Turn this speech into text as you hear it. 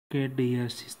Okay, dear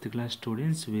 6th class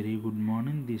students, very good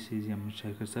morning. This is M.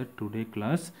 Shakhar sir. Today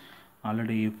class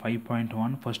already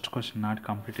 5.1 first question not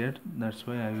completed. That's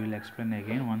why I will explain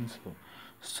again once.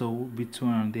 So which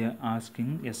one they are asking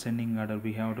ascending order.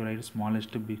 We have to write smallest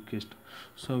to biggest.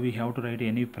 So we have to write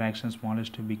any fraction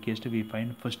smallest to biggest. We find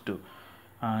first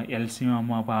LCM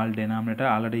of all denominator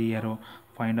already here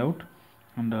find out,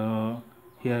 and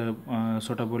here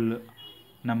suitable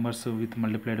numbers with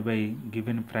multiplied by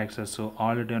given fractions. So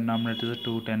all denominators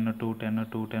 210, 210,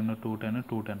 210, 210,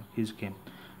 210 is came.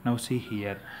 Now see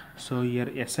here. So here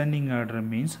ascending order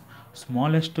means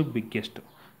smallest to biggest.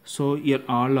 So here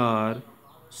all are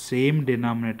same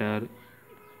denominator.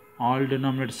 All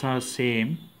denominators are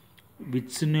same.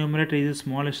 Which numerator is the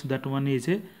smallest, that one is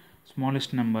a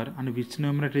smallest number, and which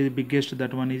numerator is the biggest,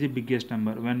 that one is the biggest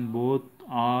number. When both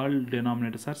all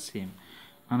denominators are same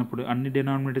అన్నప్పుడు అన్ని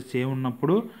denominators same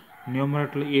ఉన్నప్పుడు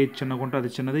న్యూమరేటర్లో ఏది చిన్నగుంటే అది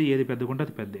చిన్నది, ఏది పెద్దగుంటే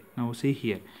అది పెద్దది. Now see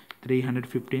here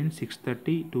 315,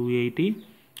 630, 280,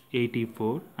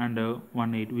 84 and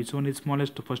 180. Which one is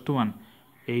smallest? First one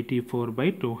 84 by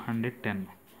 210.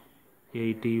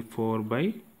 84 by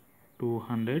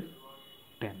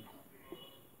 210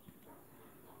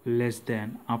 less than.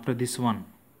 After this one,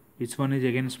 which one is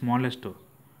again smallest?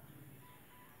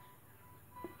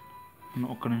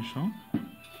 ఒక్క నిమిషం.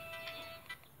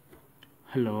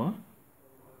 హలో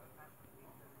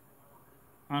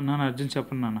నాన్న అర్జున్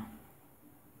చెప్పండి నాన్న.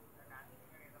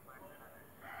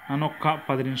 నన్ను ఒక్క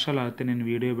 10 నిమిషాలు అయితే నేను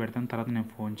వీడియో పెడతాను, తర్వాత నేను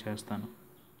ఫోన్ చేస్తాను.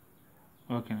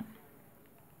 ఓకేనా.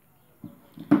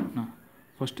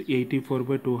 First 84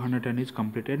 by 210 is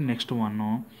completed. Next one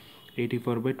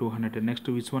 84 by 210. Next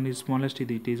which one is smallest?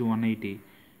 It is 180,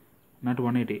 not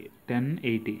 180,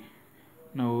 1080.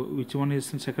 Now which one is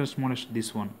second smallest?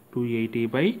 This one 280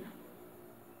 by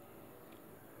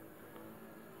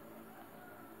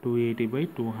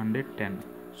 210.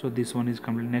 So this one is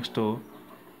complete. Next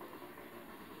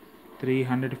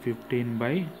 315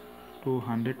 by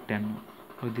 210.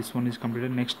 So this one is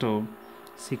completed. Next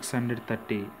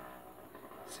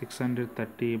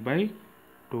 630 by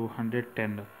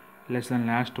 210 less than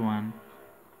last one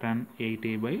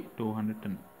 1080 by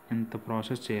 210. ఇంత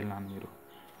process చేయాలని మీరు,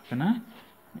 ఓకేనా.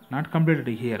 Not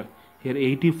completed here.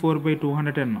 84 by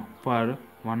 210 for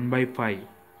 1 by 5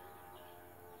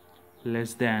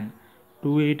 less than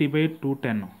 280 by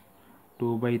 210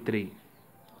 2 by 3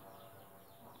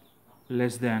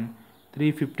 less than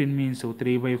 315 means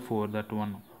 3 by 4, that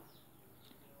one.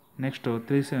 Next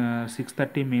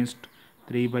 630 means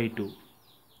 3 by 2,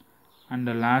 and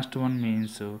the last one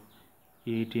means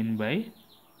 18 by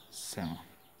 7.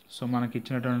 So మనకి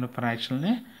ఇచ్చినటువంటి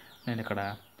ఫ్రాక్షన్ని నేను ఇక్కడ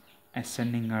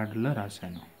ascending ఆర్డర్లో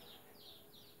రాశాను,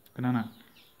 ఓకేనా.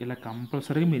 ఇలా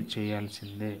కంపల్సరీగా మీరు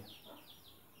చేయాల్సిందే.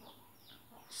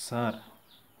 సార్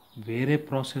వేరే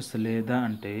ప్రాసెస్ లేదా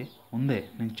అంటే ఉందే,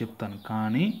 నేను చెప్తాను,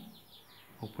 కానీ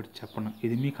ఇప్పుడు చెప్పను,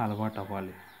 ఇది మీకు అలవాటు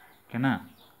అవ్వాలి, ఓకేనా.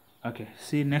 Okay,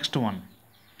 C next one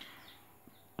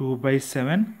 2 by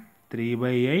 7, 3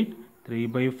 by 8, 3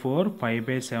 by 4, 5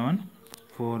 by 7,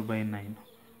 4 by 9.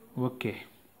 Okay,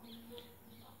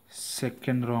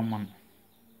 second Roman.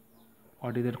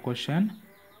 What is that question?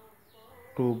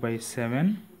 2 by 7,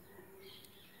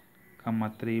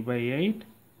 3 by 8,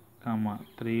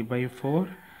 3 by 4,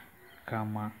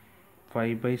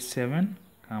 5 by 7,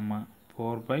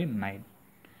 4 by 9.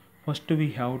 First we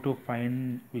have to find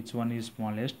which one is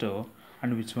smallest and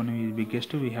which one is biggest.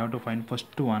 We have to find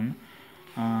first one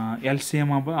LCM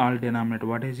of all denominator.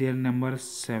 What is your number?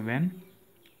 7,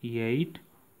 8,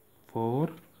 4,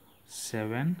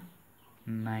 7,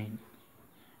 9.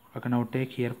 Okay, now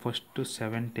take here first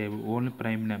 7 table, only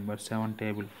prime number 7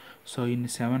 table. So in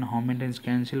 7 how many times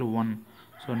cancel? 1.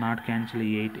 So not cancel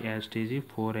 8 as it is,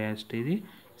 4 as it is,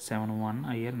 7 1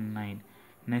 here 9.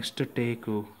 Next take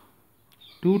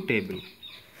 2 table.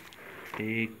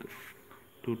 Take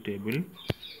 2 table.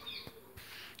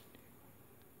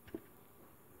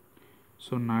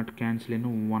 So not cancel in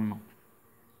 1.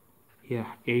 Here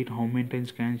 8 how many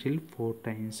times cancel? 4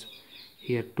 times.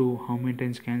 Here 2 how many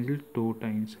times cancel? 2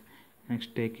 times. Next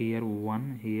take here 1,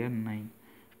 here 9.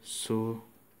 So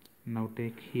now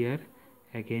take here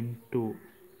again 2,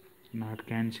 not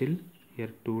cancel.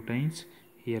 Here 2 times,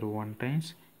 here 1 times.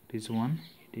 It is 1,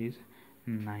 it is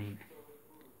 9.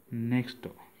 Next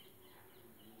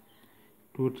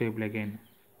 2 table again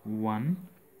 1,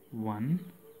 1,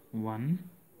 1,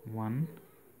 1,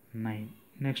 9.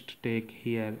 Next take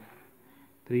here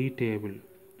 3 table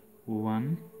 1,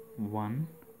 1,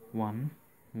 1,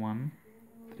 1,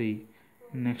 3.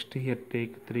 Next here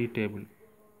take 3 table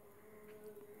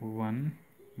 1,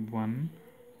 1,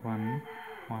 1,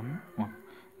 1, 1.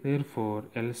 Therefore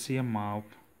LCM of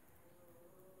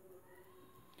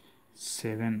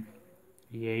 7,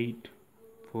 8,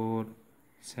 4,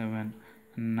 7,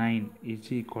 9 is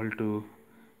equal to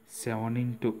 7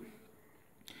 into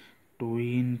 2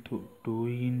 into 2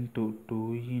 into 2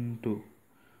 into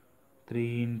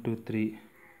 3 into 3.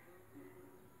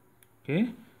 Okay,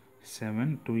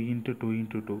 7, 2 into 2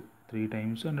 into 2, 3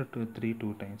 times, and 3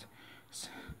 2 times.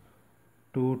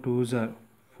 2 2s are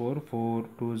 4, 4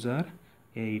 2s are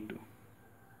 8,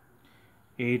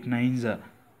 8 9s are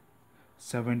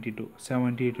 72,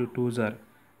 72 2s are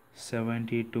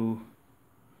 72,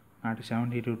 not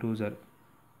 72 2s are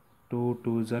 2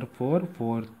 2s are 4,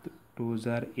 4 2s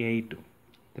are 8,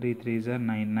 3 3s are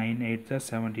 9, 9 8s are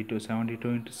 72, 72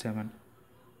 into 7,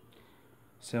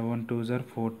 7 2s are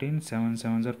 14, 7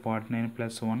 7s are 49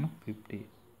 plus 1 50,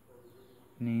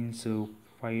 means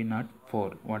 504.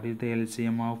 What is the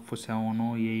LCM of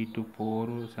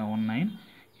 708,479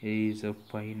 is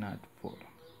 504.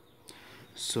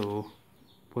 So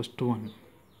first one,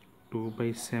 2 by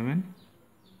 7,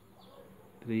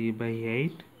 3 by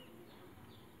 8,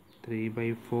 3 by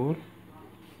 4,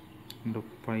 and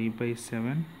 5 by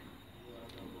 7,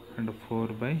 and 4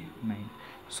 by 9.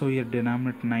 So here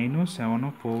denominator 9,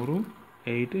 7, 4,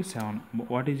 8, 7.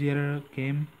 What is here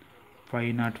came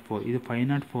 504. ఇది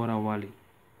 504 అవ్వాలి.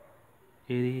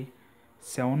 ఇది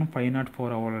 7 504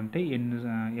 అవ్వాలంటే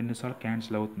ఎన్నిసార్లు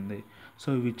cancel అవుతుంది. So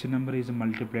which number is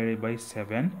multiplied by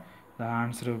 7, the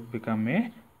answer become a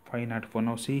 504.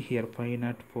 Now see here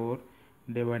 504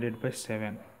 divided by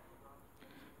 7.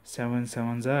 7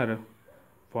 7s are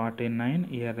 49,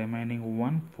 here remaining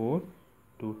 1 4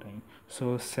 2 times. So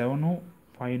 7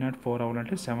 504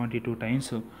 అవ్వాలంటే 72 times,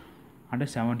 అంటే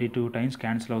 72 times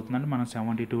cancel అవుతుందంటే మనం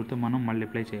 72తో మనం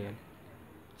మల్టిప్లై చేయాలి.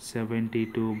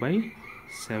 72 by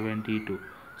 72.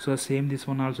 So same, this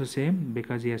one also same,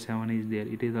 because here 7 is there,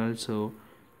 it is also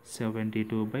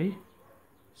 72 by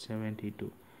 72.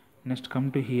 Next come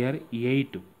to here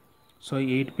 8. So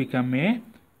 8 become a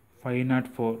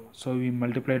 504. So we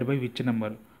multiplied by which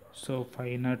number? So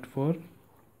 504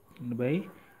 by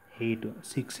 8.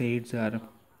 6 8s are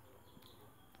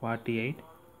 48,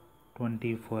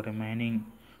 24 remaining.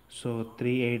 So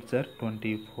 3 8s are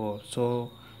 24. So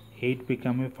 8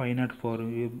 become a 504.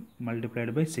 We multiplied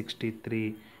by 63.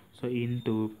 So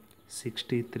into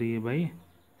 63 by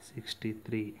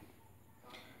 63.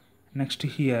 Next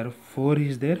here 4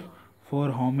 is there. 4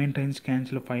 how many times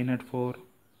cancel 504?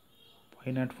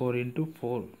 504 into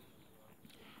 4.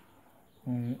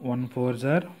 1 4s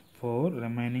are 4,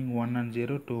 remaining 1 and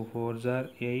 0. 2 4s are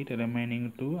 8, remaining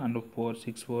 2, and 4 6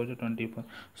 4s are 24.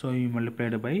 So we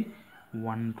multiplied by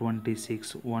 126.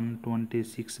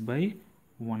 126 by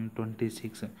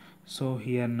 126. So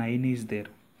here 9 is there.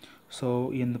 So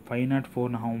in the 504,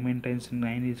 how many times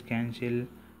 9 is cancelled?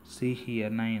 See here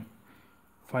 9.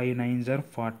 5 9s are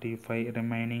 45,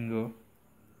 remaining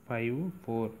 5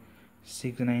 4.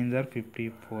 6 9s are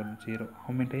 54, 0.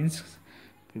 How many times?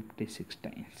 56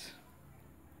 times.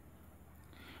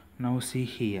 Now see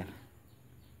here.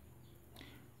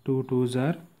 2 2s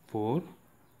are 4,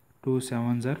 2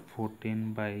 7s are 14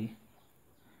 by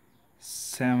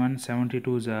 7,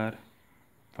 72s are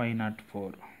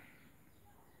 504.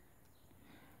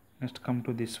 Next come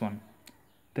to this one.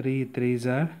 3 3s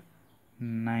are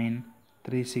 9,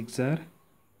 3 6 are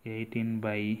 18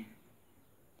 by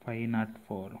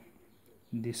 504.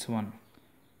 This one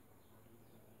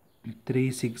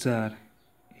 3 6 are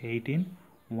 18,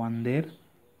 1 there,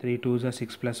 3 2s are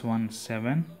 6 plus 1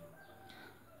 7,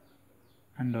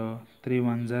 and 3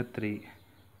 1s are 3,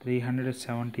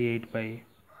 378 by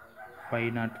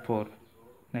 504.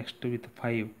 Next with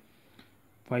 5,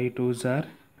 5 2s are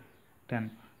 10,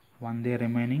 1 there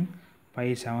remaining,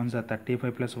 5 7s are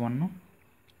 35 plus 1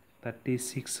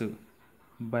 36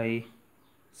 by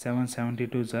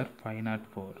 772s are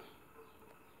 504.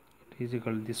 It is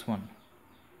equal to this one.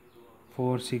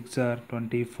 4 6 are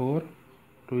 24,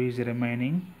 2 is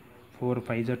remaining, 4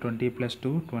 5s are 20 plus 2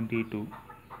 22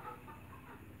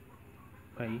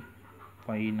 by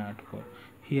 504.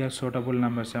 Here suitable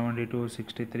number 72,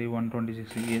 63,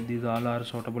 126. These all are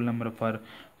suitable number for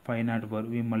 504.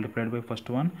 We multiplied by first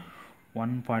one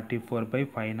 144 by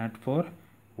 504,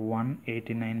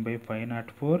 189 by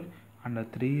 504, and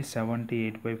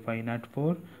 378 by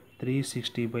 504,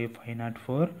 360 by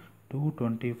 504,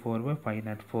 224 by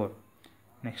 504.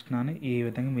 Next నాన్న ఈ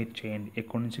విధంగా మీరు చేయండి.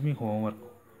 ఎక్కడి నుంచి మీకు homework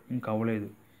ఇంకా అవ్వలేదు.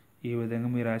 ఈ విధంగా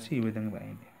మీరు రాసి ఈ విధంగా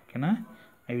రాయండి. ఓకేనా?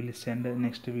 I will send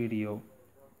next video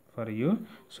for you.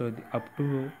 So up to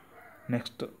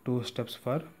next 2 steps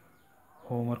for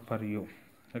homework for you.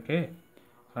 Okay,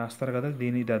 రాస్తారు కదా,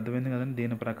 ఇది అర్థమైంది కదండి.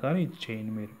 దీని ప్రకారం ఇది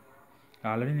చేయండి మీరు.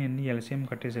 ఆల్రెడీ నేను ఎల్సిఎం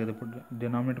కట్టేసి కదా, ఇప్పుడు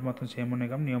డినామినేటర్ మొత్తం సేమ్ ఉన్నాయి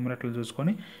కాబట్టి న్యూమరేటర్లు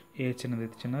చూసుకొని ఏ చిన్నది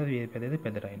చిన్నది, ఏ పెద్దది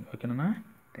పెద్ద రాయండి. ఓకేనా?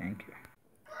 Thank you.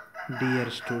 Dear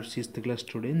 6th class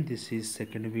student, this is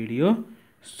second video,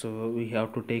 so we have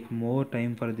to take more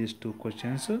time for these two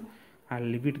questions.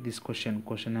 I'll repeat this question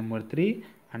number 3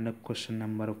 and question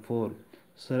number 4.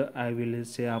 So I will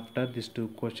say after these two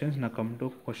questions. Now come to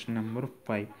question number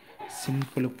 5.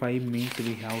 Simple 5 means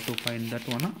we have to find that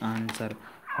one answer.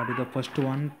 What is the first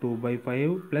one? 2 by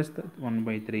 5 plus 1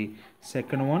 by 3.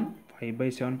 Second one 5 by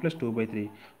 7 plus 2 by 3.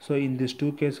 So in these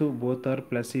two cases both are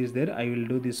plus is there. I will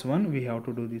do this one. We have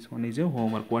to do this one is a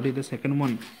homework. What is the second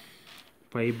one?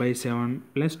 5 by 7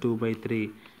 plus 2 by 3.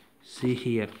 See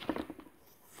here,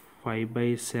 5 by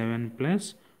 7 plus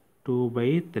 2 by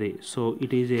 3. So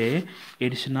it is a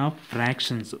addition of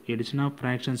fractions.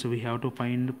 We have to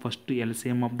find first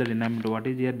LCM of the denominator. What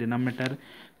is your denominator?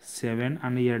 7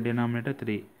 and your denominator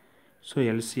 3. So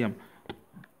LCM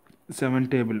 7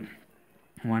 table,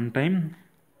 1 time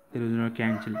there is no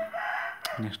cancel,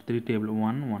 next 3 table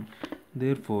 1 1.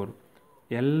 Therefore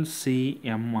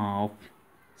LCM of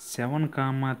 7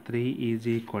 comma 3 is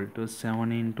equal to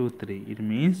 7 into 3. It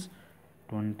means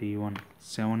 21.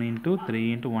 7 into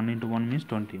 3 into 1 into 1 means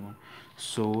 21.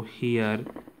 So here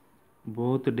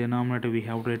both denominator we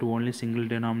have to write only single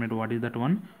denominator. What is that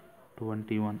one?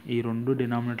 21. ఈ రెండు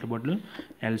denominator బదులు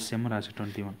LCM రాసి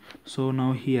 21. So now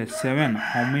here 7,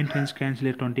 how many times cancel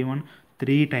 21?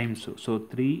 3 times. So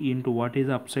 3 into what is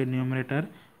the upside numerator?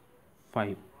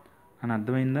 5 అని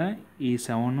అర్థమైందా? ఈ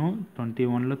 7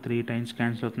 21లో 3 times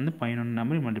cancel అవుతుంది, పైన ఉన్న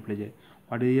నెంబర్ మల్టిప్లై చేయాలి.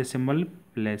 What is the symbol?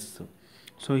 Plus.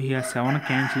 So here 7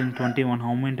 cancel in 21.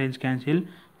 How many times cancel?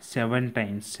 7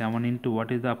 times. 7 into what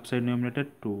is the upside numerator?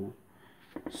 2.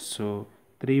 So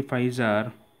 3 5s are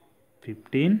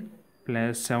 15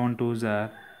 plus 7 2s are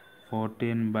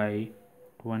 14 by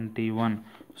 21.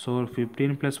 So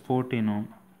 15 plus 14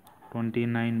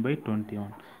 29 by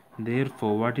 21.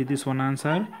 Therefore what is this one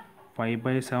answer? 5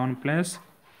 by 7 plus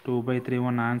 2 by 3.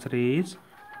 One answer is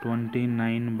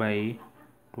 29 by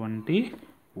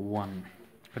 21.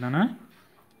 ఓకేనా?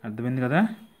 అర్థమైంది కదా?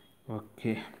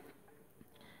 Okay,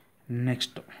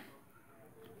 next.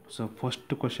 So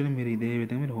first question మీరు ఇదే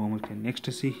విధంగా మీరు homework చేయండి. Next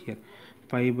see here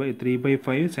 3 by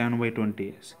 5 7 by 20,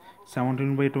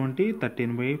 17 by 20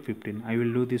 13 by 15. I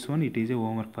will do this one. It is a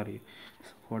homework for you.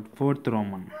 Fourth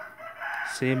Roman,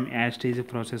 same as it is a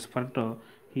process for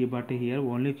but here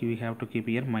only we have to keep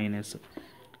here minus.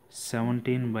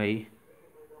 17 by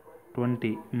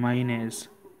 20 minus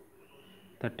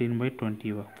 13 by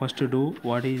 20. First do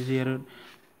what is here?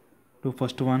 To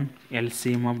first one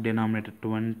LCM of denominator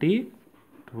 20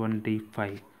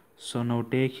 25. So now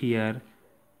take here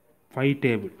 5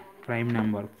 table, prime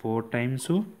number 4 times,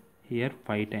 here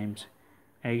 5 times.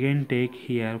 Again take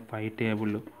here 5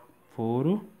 table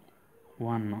 4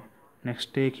 1. Next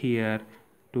take here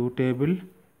 2 table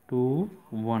 2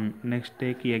 1. Next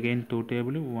take again 2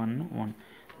 table 1 1.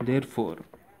 Therefore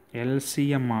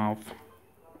LCM of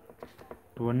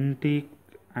 20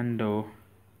 and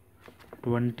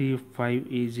 25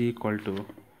 is equal to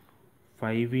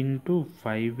 5 into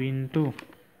 5 into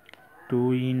 2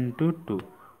 into 2.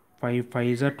 5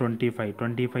 5s are 25,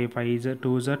 25 5s are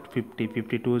 2s are 50,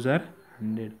 52s are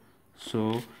 100. So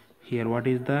here what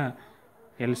is the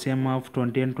LCM of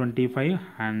 20 and 25?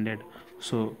 100.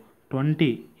 So 20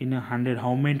 in 100,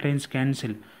 how many times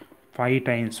cancel? 5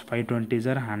 times. 5 20s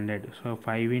are 100. So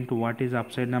 5 into what is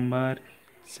upside number?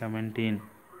 17.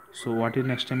 So what is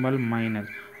next symbol? Minus.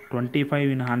 25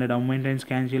 in 100, how many times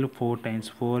cancel? 4 times.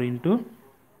 4 into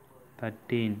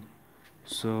 13.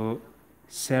 So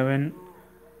 7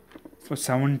 for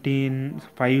 17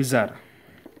 5s are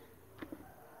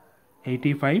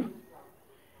 85.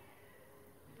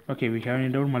 Okay, we have any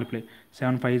doubt? Multiply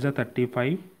 7 5s are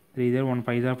 35, 3 there 1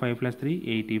 5s are 5 plus 3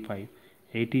 85.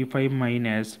 85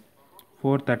 minus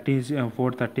 4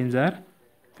 13s are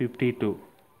 52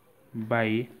 by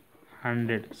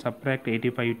 100. Subtract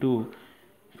 85 to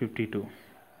 52.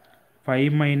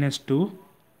 5 minus 2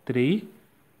 3,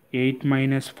 8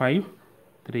 minus 5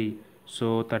 3. So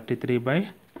 33 by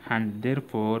 100.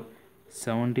 Therefore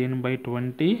 17 by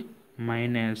 20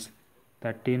 minus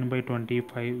 13 by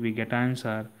 25, we get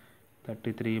answer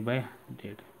 33 by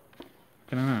 100.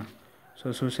 ఓకేనా? So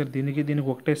చూసారు, దీనికి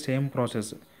ఒకటే same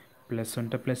process. Plus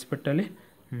ఉంటే plus పెట్టాలి,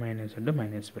 minus ఉంటే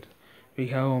minus పెట్టాలి. We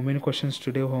have how many questions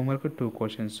today? Homework 2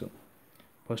 questions.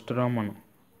 First Roman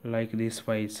like this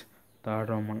wise, third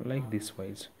Roman like this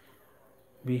wise.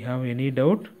 We have any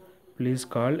doubt? Please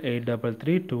call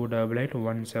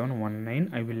 833-288-1719.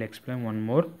 I will explain one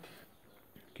more.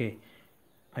 Okay,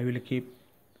 I will keep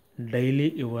daily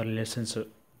your lessons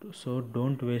so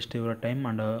don't waste your time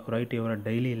and right your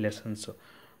daily lessons.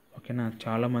 ఓకేనా,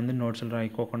 చాలామంది నోట్స్లు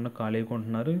రాయకోకుండా ఖాళీగా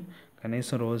ఉంటున్నారు.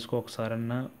 కనీసం రోజుకు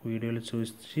ఒకసారన్నా వీడియోలు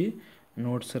చూసి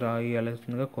notes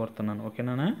రాయాల్సిందిగా కోరుతున్నాను.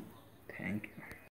 ఓకేనా, థ్యాంక్ యూ.